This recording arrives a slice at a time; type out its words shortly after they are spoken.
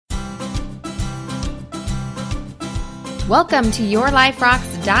Welcome to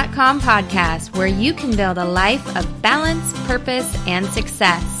YourLifeRocks.com podcast, where you can build a life of balance, purpose, and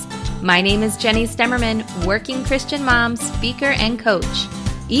success. My name is Jenny Stemmerman, working Christian mom, speaker, and coach.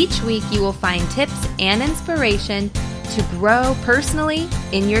 Each week, you will find tips and inspiration to grow personally,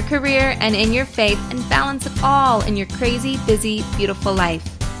 in your career, and in your faith, and balance it all in your crazy, busy, beautiful life.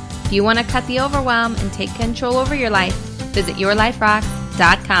 If you want to cut the overwhelm and take control over your life, visit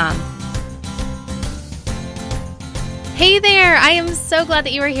YourLifeRocks.com. Hey there! I am so glad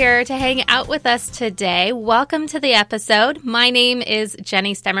that you are here to hang out with us today. Welcome to the episode. My name is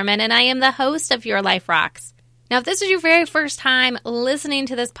Jenny Stemmerman, and I am the host of Your Life Rocks. Now, if this is your very first time listening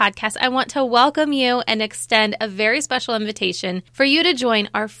to this podcast, I want to welcome you and extend a very special invitation for you to join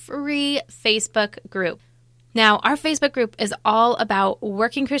our free Facebook group. Now, our Facebook group is all about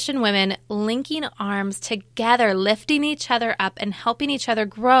working Christian women linking arms together, lifting each other up, and helping each other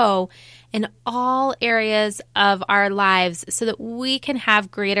grow in all areas of our lives so that we can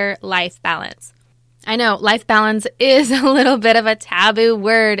have greater life balance. I know life balance is a little bit of a taboo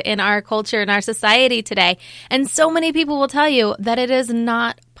word in our culture and our society today, and so many people will tell you that it is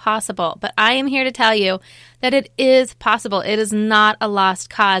not possible. But I am here to tell you that it is possible. It is not a lost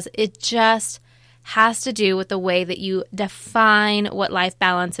cause. It just has to do with the way that you define what life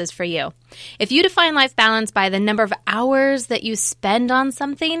balance is for you. If you define life balance by the number of hours that you spend on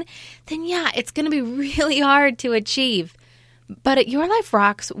something, then yeah, it's going to be really hard to achieve. But at Your Life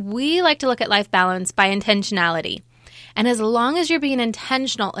Rocks, we like to look at life balance by intentionality. And as long as you're being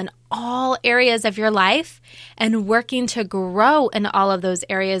intentional in all areas of your life and working to grow in all of those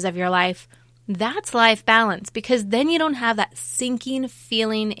areas of your life, that's life balance, because then you don't have that sinking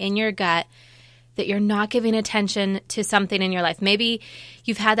feeling in your gut that you're not giving attention to something in your life. Maybe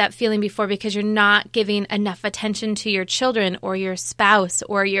you've had that feeling before because you're not giving enough attention to your children or your spouse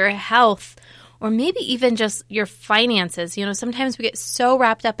or your health, or maybe even just your finances. You know, sometimes we get so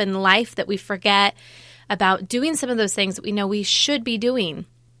wrapped up in life that we forget about doing some of those things that we know we should be doing.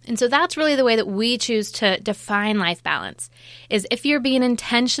 And so that's really the way that we choose to define life balance, is if you're being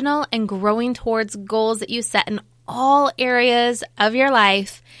intentional and growing towards goals that you set in all areas of your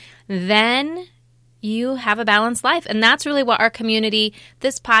life, then you have a balanced life. And that's really what our community,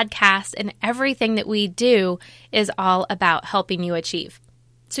 this podcast, and everything that we do is all about helping you achieve.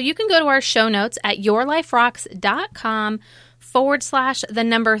 So you can go to our show notes at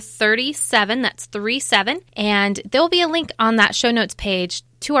yourliferocks.com/37, that's 37, and there'll be a link on that show notes page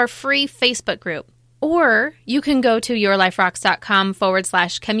to our free Facebook group. Or you can go to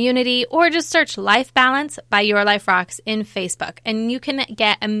yourliferocks.com/community, or just search Life Balance by Your Life Rocks in Facebook, and you can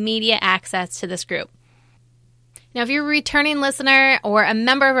get immediate access to this group. Now, if you're a returning listener or a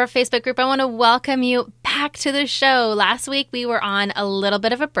member of our Facebook group, I want to welcome you back to the show. Last week, we were on a little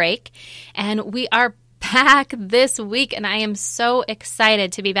bit of a break, and we are back this week, and I am so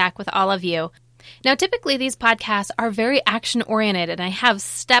excited to be back with all of you. Now, typically these podcasts are very action-oriented, and I have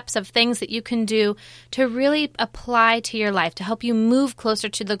steps of things that you can do to really apply to your life to help you move closer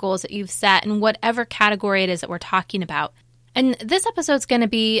to the goals that you've set in whatever category it is that we're talking about. And this episode's going to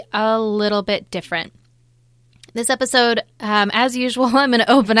be a little bit different. This episode, as usual, I'm going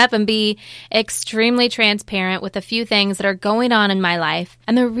to open up and be extremely transparent with a few things that are going on in my life.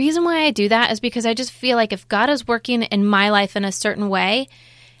 And the reason why I do that is because I just feel like if God is working in my life in a certain way,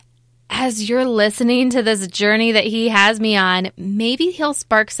 as you're listening to this journey that He has me on, maybe He'll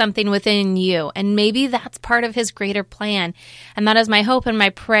spark something within you. And maybe that's part of His greater plan. And that is my hope and my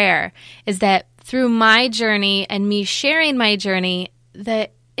prayer, is that through my journey and me sharing my journey,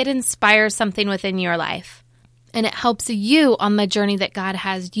 that it inspires something within your life. And it helps you on the journey that God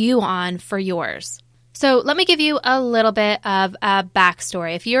has you on for yours. So let me give you a little bit of a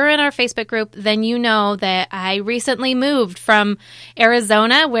backstory. If you're in our Facebook group, then you know that I recently moved from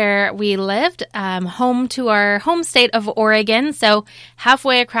Arizona, where we lived, home to our home state of Oregon, so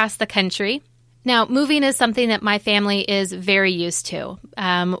halfway across the country. Now, moving is something that my family is very used to.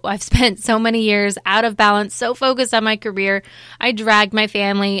 I've spent so many years out of balance, so focused on my career. I dragged my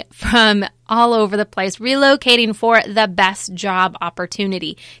family from all over the place, relocating for the best job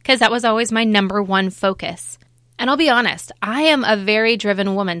opportunity, because that was always my number one focus. And I'll be honest, I am a very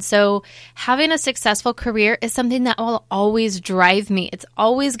driven woman, so having a successful career is something that will always drive me. It's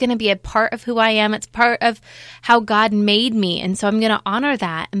always going to be a part of who I am. It's part of how God made me, and so I'm going to honor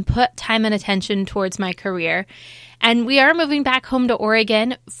that and put time and attention towards my career. And we are moving back home to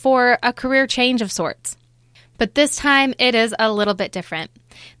Oregon for a career change of sorts. But this time, it is a little bit different.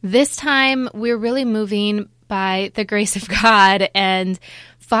 This time, we're really moving by the grace of God and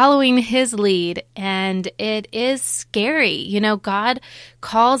following his lead, and it is scary. You know, God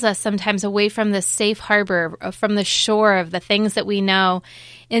calls us sometimes away from the safe harbor, from the shore of the things that we know,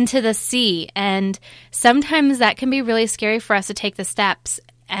 into the sea, and sometimes that can be really scary for us to take the steps.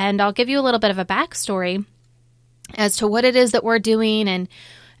 And I'll give you a little bit of a backstory as to what it is that we're doing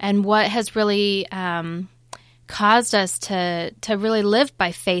and what has really caused us to really live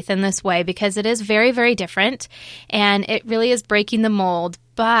by faith in this way, because it is very, very different, and it really is breaking the mold.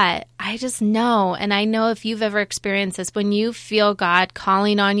 But I just know, and I know if you've ever experienced this, when you feel God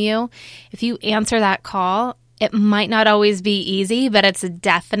calling on you, if you answer that call, it might not always be easy, but it's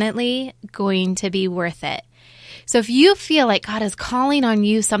definitely going to be worth it. So if you feel like God is calling on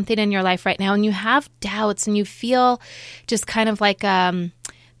you something in your life right now, and you have doubts, and you feel just kind of like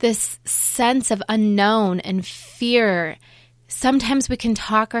this sense of unknown and fear, sometimes we can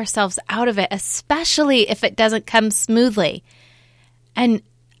talk ourselves out of it, especially if it doesn't come smoothly. And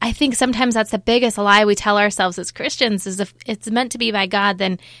I think sometimes that's the biggest lie we tell ourselves as Christians, is if it's meant to be by God,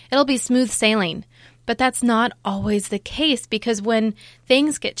 then it'll be smooth sailing. But that's not always the case, because when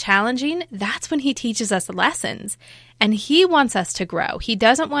things get challenging, that's when he teaches us lessons. And he wants us to grow. He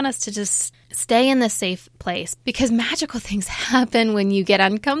doesn't want us to just stay in the safe place, because magical things happen when you get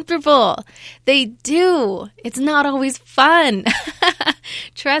uncomfortable. They do. It's not always fun.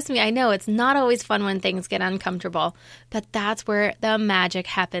 Trust me, I know it's not always fun when things get uncomfortable, but that's where the magic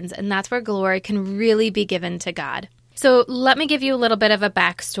happens, and that's where glory can really be given to God. So let me give you a little bit of a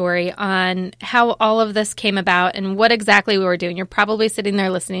backstory on how all of this came about and what exactly we were doing. You're probably sitting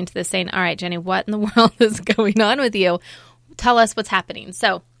there listening to this saying, all right, Jenny, what in the world is going on with you? Tell us what's happening.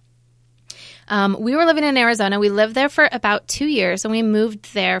 So we were living in Arizona. We lived there for about 2 years, and we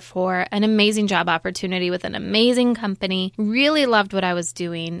moved there for an amazing job opportunity with an amazing company. Really loved what I was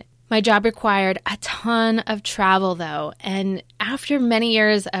doing. My job required a ton of travel, though, and after many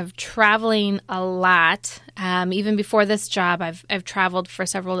years of traveling a lot, even before this job, I've traveled for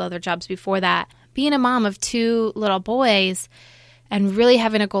several other jobs before that. Being a mom of 2 little boys and really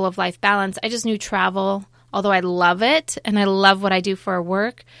having a goal of life balance, I just knew travel, although I love it and I love what I do for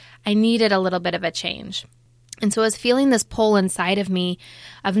work, I needed a little bit of a change. And so I was feeling this pull inside of me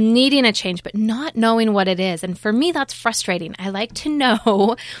of needing a change, but not knowing what it is. And for me, that's frustrating. I like to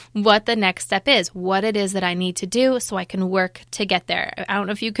know what the next step is, what it is that I need to do so I can work to get there. I don't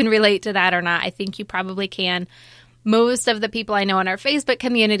know if you can relate to that or not. I think you probably can. Most of the people I know in our Facebook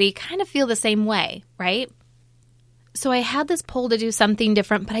community kind of feel the same way, right? So I had this pull to do something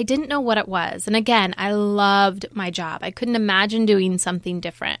different, but I didn't know what it was. And again, I loved my job. I couldn't imagine doing something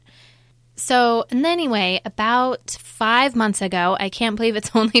different. So, and anyway, about 5 months ago, I can't believe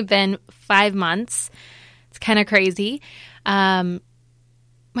it's only been 5 months. It's kind of crazy. My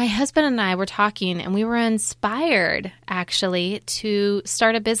husband and I were talking, and we were inspired, actually, to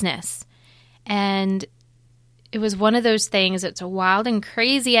start a business. And it was one of those things, it's a wild and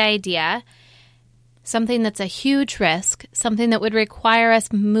crazy idea, something that's a huge risk, something that would require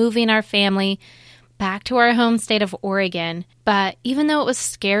us moving our family back to our home state of Oregon. But even though it was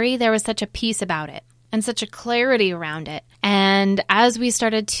scary, there was such a peace about it and such a clarity around it. And as we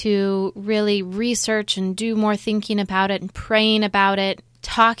started to really research and do more thinking about it and praying about it,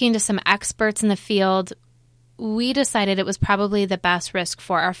 talking to some experts in the field, we decided it was probably the best risk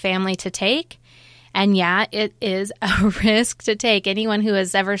for our family to take. And yeah, it is a risk to take. Anyone who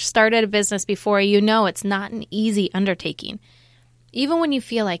has ever started a business before, you know it's not an easy undertaking. Even when you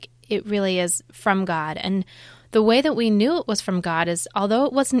feel like it really is from God. And the way that we knew it was from God is, although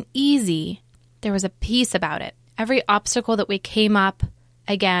it wasn't easy, there was a peace about it. Every obstacle that we came up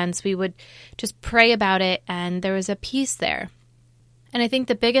against, we would just pray about it, and there was a peace there. And I think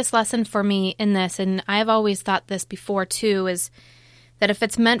the biggest lesson for me in this, and I've always thought this before too, is that if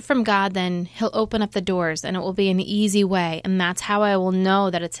it's meant from God, then He'll open up the doors and it will be an easy way. And that's how I will know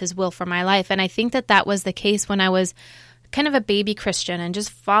that it's His will for my life. And I think that that was the case when I was kind of a baby Christian and just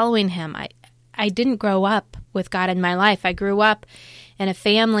following Him. I didn't grow up with God in my life. I grew up in a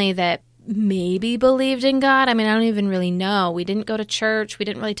family that maybe believed in God. I mean, I don't even really know. We didn't go to church. We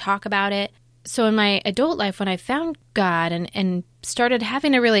didn't really talk about it. So in my adult life, when I found God and started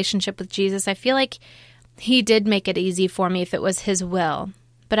having a relationship with Jesus, I feel like He did make it easy for me if it was His will.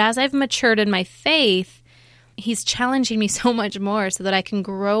 But as I've matured in my faith, He's challenging me so much more so that I can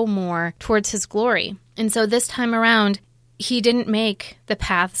grow more towards His glory. And so this time around, He didn't make the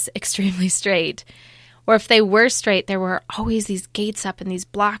paths extremely straight. Or if they were straight, there were always these gates up and these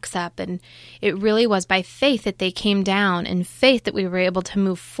blocks up. And it really was by faith that they came down, and faith that we were able to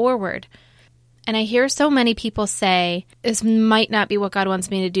move forward. And I hear so many people say, this might not be what God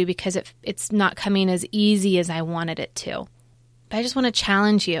wants me to do because it's not coming as easy as I wanted it to. But I just want to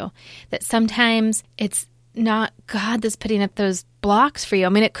challenge you that sometimes it's not God that's putting up those blocks for you. I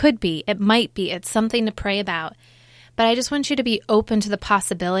mean, it could be, it might be, it's something to pray about. But I just want you to be open to the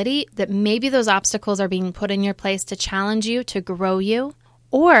possibility that maybe those obstacles are being put in your place to challenge you, to grow you,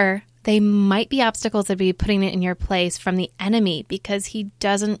 or they might be obstacles that be putting it in your place from the enemy because he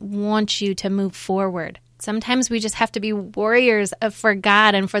doesn't want you to move forward. Sometimes we just have to be warriors for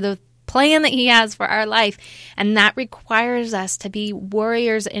God and for the plan that he has for our life. And that requires us to be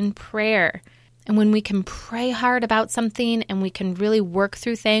warriors in prayer. And when we can pray hard about something and we can really work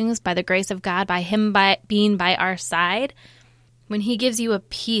through things by the grace of God, by him being by our side, when he gives you a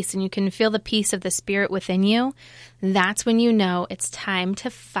peace and you can feel the peace of the Spirit within you, that's when you know it's time to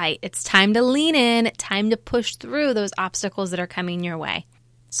fight. It's time to lean in, time to push through those obstacles that are coming your way.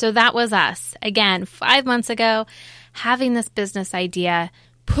 So that was us. Again, 5 months ago, having this business idea,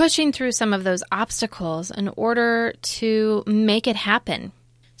 pushing through some of those obstacles in order to make it happen.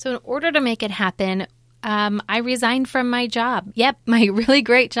 So in order to make it happen, I resigned from my job. Yep, my really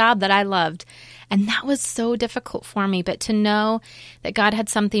great job that I loved. And that was so difficult for me, but to know that God had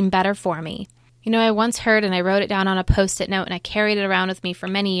something better for me. You know, I once heard, and I wrote it down on a Post-it note, and I carried it around with me for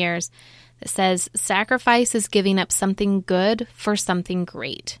many years, that says, sacrifice is giving up something good for something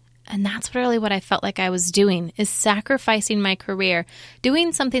great. And that's really what I felt like I was doing, is sacrificing my career,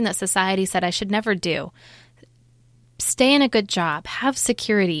 doing something that society said I should never do. Stay in a good job, have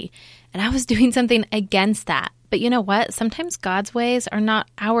security. And I was doing something against that. But you know what? Sometimes God's ways are not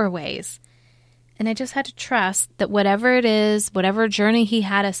our ways. And I just had to trust that whatever it is, whatever journey he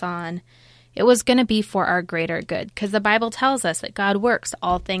had us on, it was going to be for our greater good. Because the Bible tells us that God works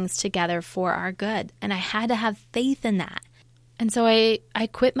all things together for our good. And I had to have faith in that. And so I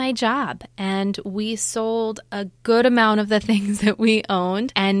quit my job and we sold a good amount of the things that we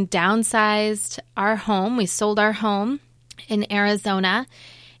owned and downsized our home. We sold our home in Arizona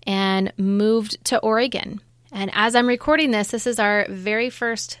and moved to Oregon. And as I'm recording this is our very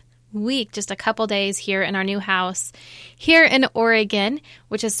first week, just a couple days here in our new house here in Oregon,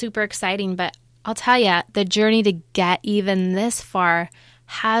 which is super exciting. But I'll tell you, the journey to get even this far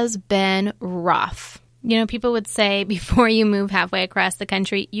has been rough. You know, people would say before you move halfway across the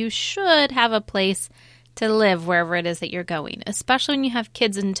country, you should have a place to live wherever it is that you're going, especially when you have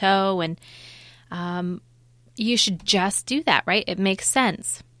kids in tow, and you should just do that, right? It makes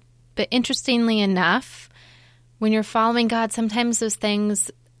sense. But interestingly enough, when you're following God, sometimes those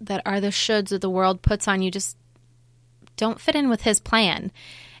things that are the shoulds that the world puts on you just don't fit in with his plan.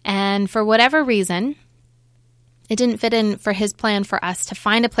 And for whatever reason, it didn't fit in for his plan for us to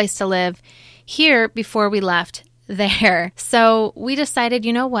find a place to live here before we left there. So we decided,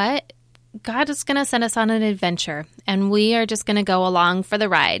 you know what? God is going to send us on an adventure and we are just going to go along for the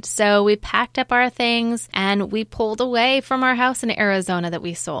ride. So we packed up our things and we pulled away from our house in Arizona that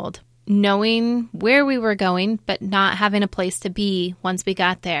we sold, knowing where we were going, but not having a place to be once we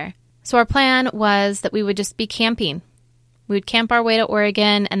got there. So our plan was that we would just be camping. We would camp our way to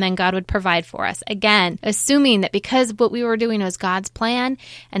Oregon and then God would provide for us. Again, assuming that because what we were doing was God's plan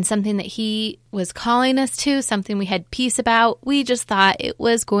and something that he was calling us to, something we had peace about, we just thought it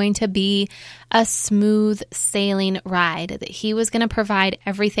was going to be a smooth sailing ride, that he was going to provide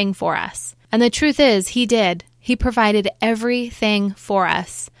everything for us. And the truth is, he did. He provided everything for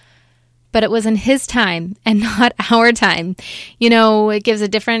us. But it was in his time and not our time. You know, it gives a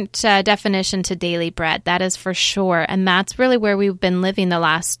different definition to daily bread, that is for sure. And that's really where we've been living the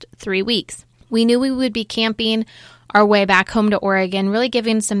last 3 weeks. We knew we would be camping our way back home to Oregon, really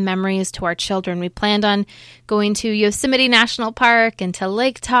giving some memories to our children. We planned on going to Yosemite National Park and to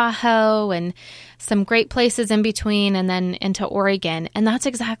Lake Tahoe and some great places in between, and then into Oregon. And that's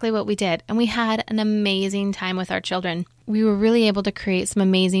exactly what we did. And we had an amazing time with our children. We were really able to create some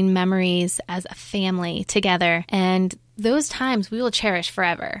amazing memories as a family together. And those times we will cherish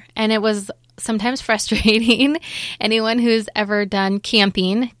forever. And it was sometimes frustrating. Anyone who's ever done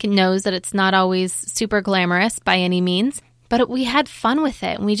camping knows that it's not always super glamorous by any means. But we had fun with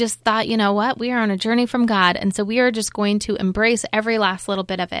it. And we just thought, you know what? We are on a journey from God. And so we are just going to embrace every last little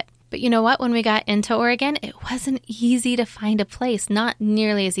bit of it. But you know what? When we got into Oregon, it wasn't easy to find a place. Not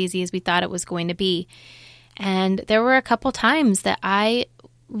nearly as easy as we thought it was going to be. And there were a couple times that I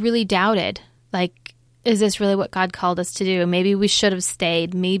really doubted, like, is this really what God called us to do? Maybe we should have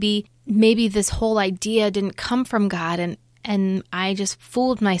stayed. Maybe this whole idea didn't come from God and I just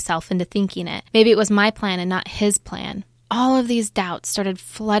fooled myself into thinking it. Maybe it was my plan and not his plan. All of these doubts started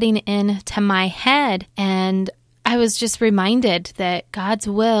flooding into my head, and I was just reminded that God's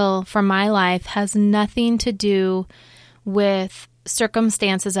will for my life has nothing to do with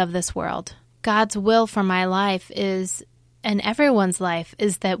circumstances of this world. God's will for my life is in everyone's life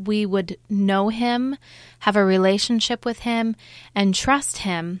is that we would know Him, have a relationship with Him, and trust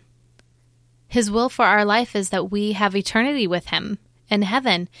Him. His will for our life is that we have eternity with Him in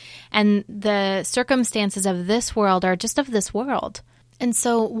heaven, and the circumstances of this world are just of this world. And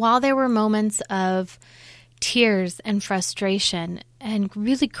so while there were moments of tears and frustration and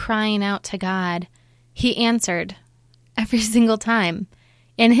really crying out to God, He answered every single time.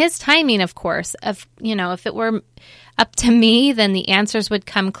 In His timing, of course. If it were up to me, then the answers would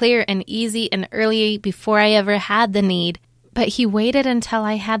come clear and easy and early before I ever had the need. But He waited until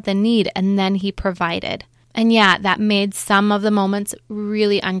I had the need, and then He provided. And yeah, that made some of the moments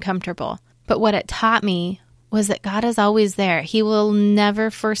really uncomfortable. But what it taught me was that God is always there. He will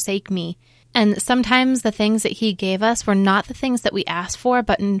never forsake me. And sometimes the things that He gave us were not the things that we asked for,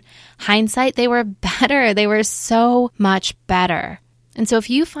 but in hindsight, they were better. They were so much better. And so if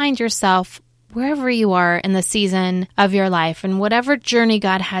you find yourself wherever you are in the season of your life and whatever journey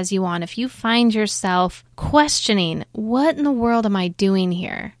God has you on, if you find yourself questioning, what in the world am I doing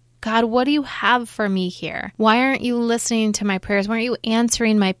here? God, what do you have for me here? Why aren't you listening to my prayers? Why aren't you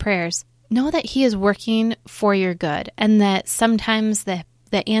answering my prayers? Know that He is working for your good, and that sometimes the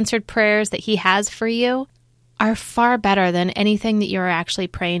answered prayers that He has for you are far better than anything that you're actually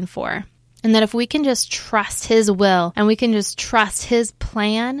praying for. And that if we can just trust His will and we can just trust His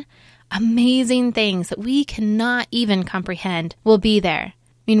plan, amazing things that we cannot even comprehend will be there. I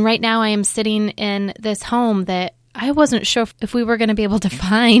mean, right now I am sitting in this home that I wasn't sure if we were going to be able to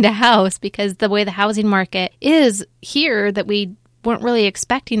find a house, because the way the housing market is here, that we weren't really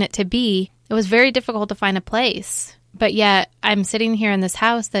expecting it to be. It was very difficult to find a place. But yet I'm sitting here in this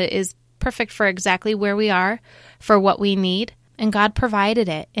house that is perfect for exactly where we are, for what we need. And God provided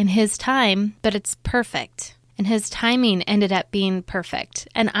it in His time, but it's perfect. And His timing ended up being perfect.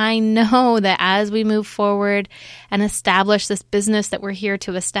 And I know that as we move forward and establish this business that we're here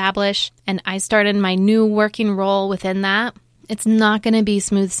to establish, and I started my new working role within that, it's not going to be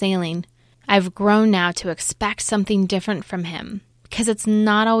smooth sailing. I've grown now to expect something different from Him, because it's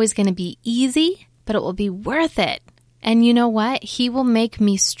not always going to be easy, but it will be worth it. And you know what? He will make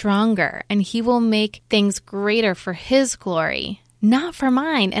me stronger, and He will make things greater for His glory, not for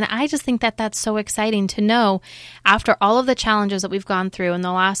mine. And I just think that that's so exciting to know, after all of the challenges that we've gone through in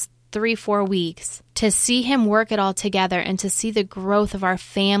the last 3-4 weeks, to see Him work it all together and to see the growth of our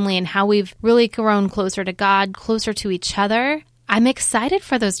family and how we've really grown closer to God, closer to each other. I'm excited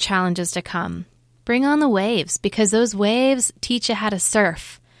for those challenges to come. Bring on the waves, because those waves teach you how to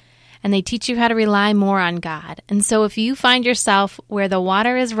surf. And they teach you how to rely more on God. And so if you find yourself where the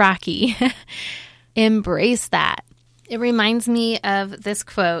water is rocky, embrace that. It reminds me of this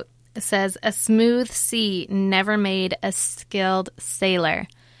quote. It says, "A smooth sea never made a skilled sailor."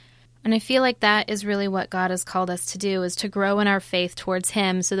 And I feel like that is really what God has called us to do, is to grow in our faith towards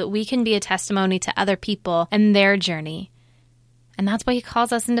Him so that we can be a testimony to other people and their journey. And that's why He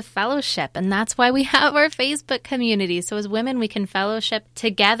calls us into fellowship. And that's why we have our Facebook community. So as women, we can fellowship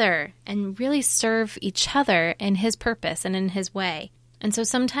together and really serve each other in His purpose and in His way. And so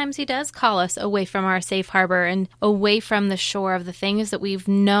sometimes He does call us away from our safe harbor and away from the shore of the things that we've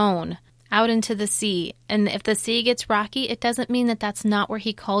known, out into the sea. And if the sea gets rocky, it doesn't mean that that's not where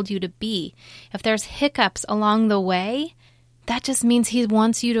He called you to be. If there's hiccups along the way, that just means He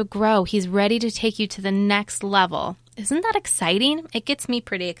wants you to grow. He's ready to take you to the next level. Isn't that exciting? It gets me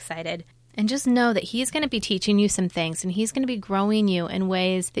pretty excited. And just know that He's going to be teaching you some things, and He's going to be growing you in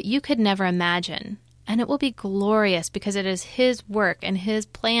ways that you could never imagine. And it will be glorious, because it is His work and His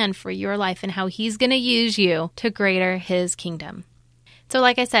plan for your life and how He's going to use you to greater His kingdom. So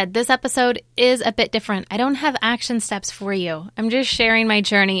like I said, this episode is a bit different. I don't have action steps for you. I'm just sharing my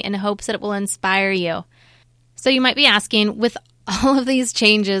journey in hopes that it will inspire you. So you might be asking, with all of these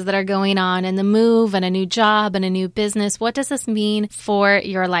changes that are going on, and the move and a new job and a new business, what does this mean for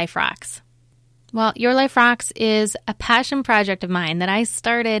Your Life Rocks? Well, Your Life Rocks is a passion project of mine that I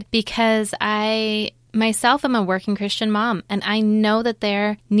started because I myself am a working Christian mom, and I know that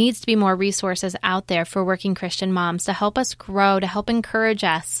there needs to be more resources out there for working Christian moms to help us grow, to help encourage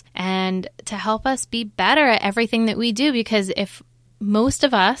us, and to help us be better at everything that we do. Because if most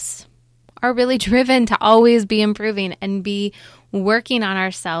of us are really driven to always be improving and be working on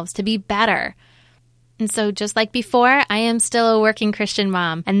ourselves to be better. And so just like before, I am still a working Christian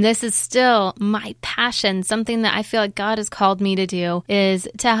mom, and this is still my passion. Something that I feel like God has called me to do is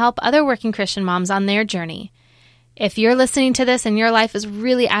to help other working Christian moms on their journey. If you're listening to this and your life is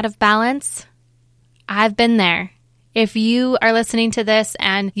really out of balance, I've been there. If you are listening to this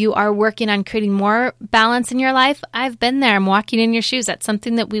and you are working on creating more balance in your life, I've been there. I'm walking in your shoes. That's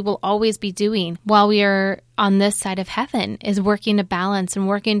something that we will always be doing while we are on this side of heaven, is working to balance and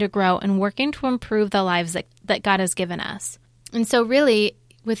working to grow and working to improve the lives that God has given us. And so really,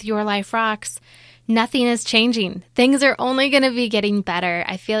 with Your Life Rocks, nothing is changing. Things are only going to be getting better.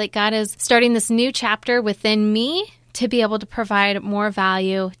 I feel like God is starting this new chapter within me to be able to provide more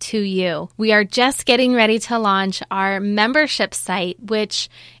value to you. We are just getting ready to launch our membership site, which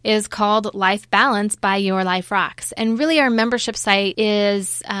is called Life Balance by Your Life Rocks. And really, our membership site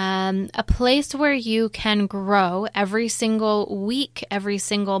is a place where you can grow every single week, every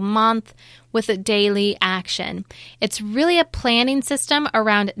single month with a daily action. It's really a planning system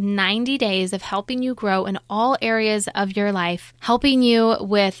around 90 days of helping you grow in all areas of your life, helping you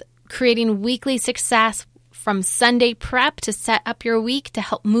with creating weekly success from Sunday prep to set up your week to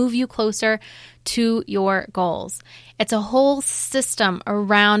help move you closer to your goals. It's a whole system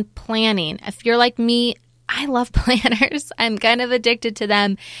around planning. If you're like me, I love planners. I'm kind of addicted to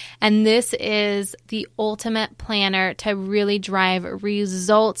them. And this is the ultimate planner to really drive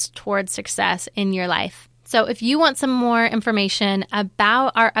results towards success in your life. So if you want some more information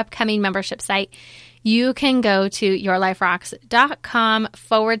about our upcoming membership site, you can go to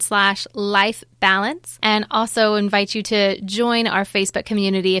yourliferocks.com/life balance, and also invite you to join our Facebook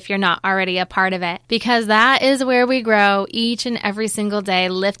community if you're not already a part of it, because that is where we grow each and every single day,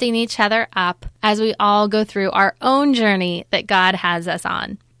 lifting each other up as we all go through our own journey that God has us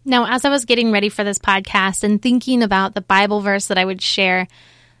on. Now, as I was getting ready for this podcast and thinking about the Bible verse that I would share,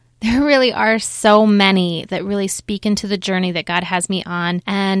 there really are so many that really speak into the journey that God has me on,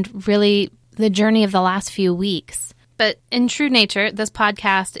 and really the journey of the last few weeks. But in true nature, this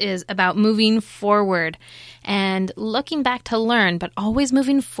podcast is about moving forward and looking back to learn, but always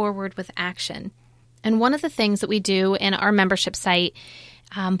moving forward with action. And one of the things that we do in our membership site,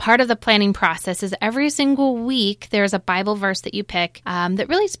 part of the planning process, is every single week there's a Bible verse that you pick that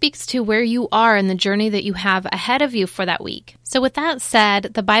really speaks to where you are in the journey that you have ahead of you for that week. So with that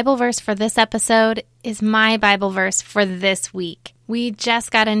said, the Bible verse for this episode is my Bible verse for this week. We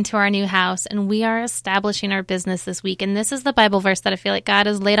just got into our new house and we are establishing our business this week. And this is the Bible verse that I feel like God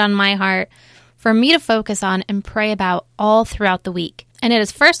has laid on my heart for me to focus on and pray about all throughout the week. And it is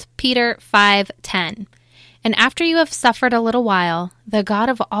 1 Peter 5:10. And after you have suffered a little while, the God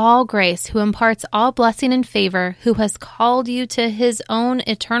of all grace, who imparts all blessing and favor, who has called you to his own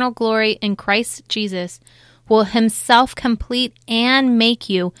eternal glory in Christ Jesus, will himself complete and make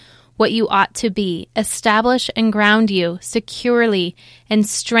you what you ought to be, establish and ground you securely, and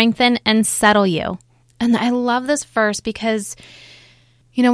strengthen and settle you. And I love this verse because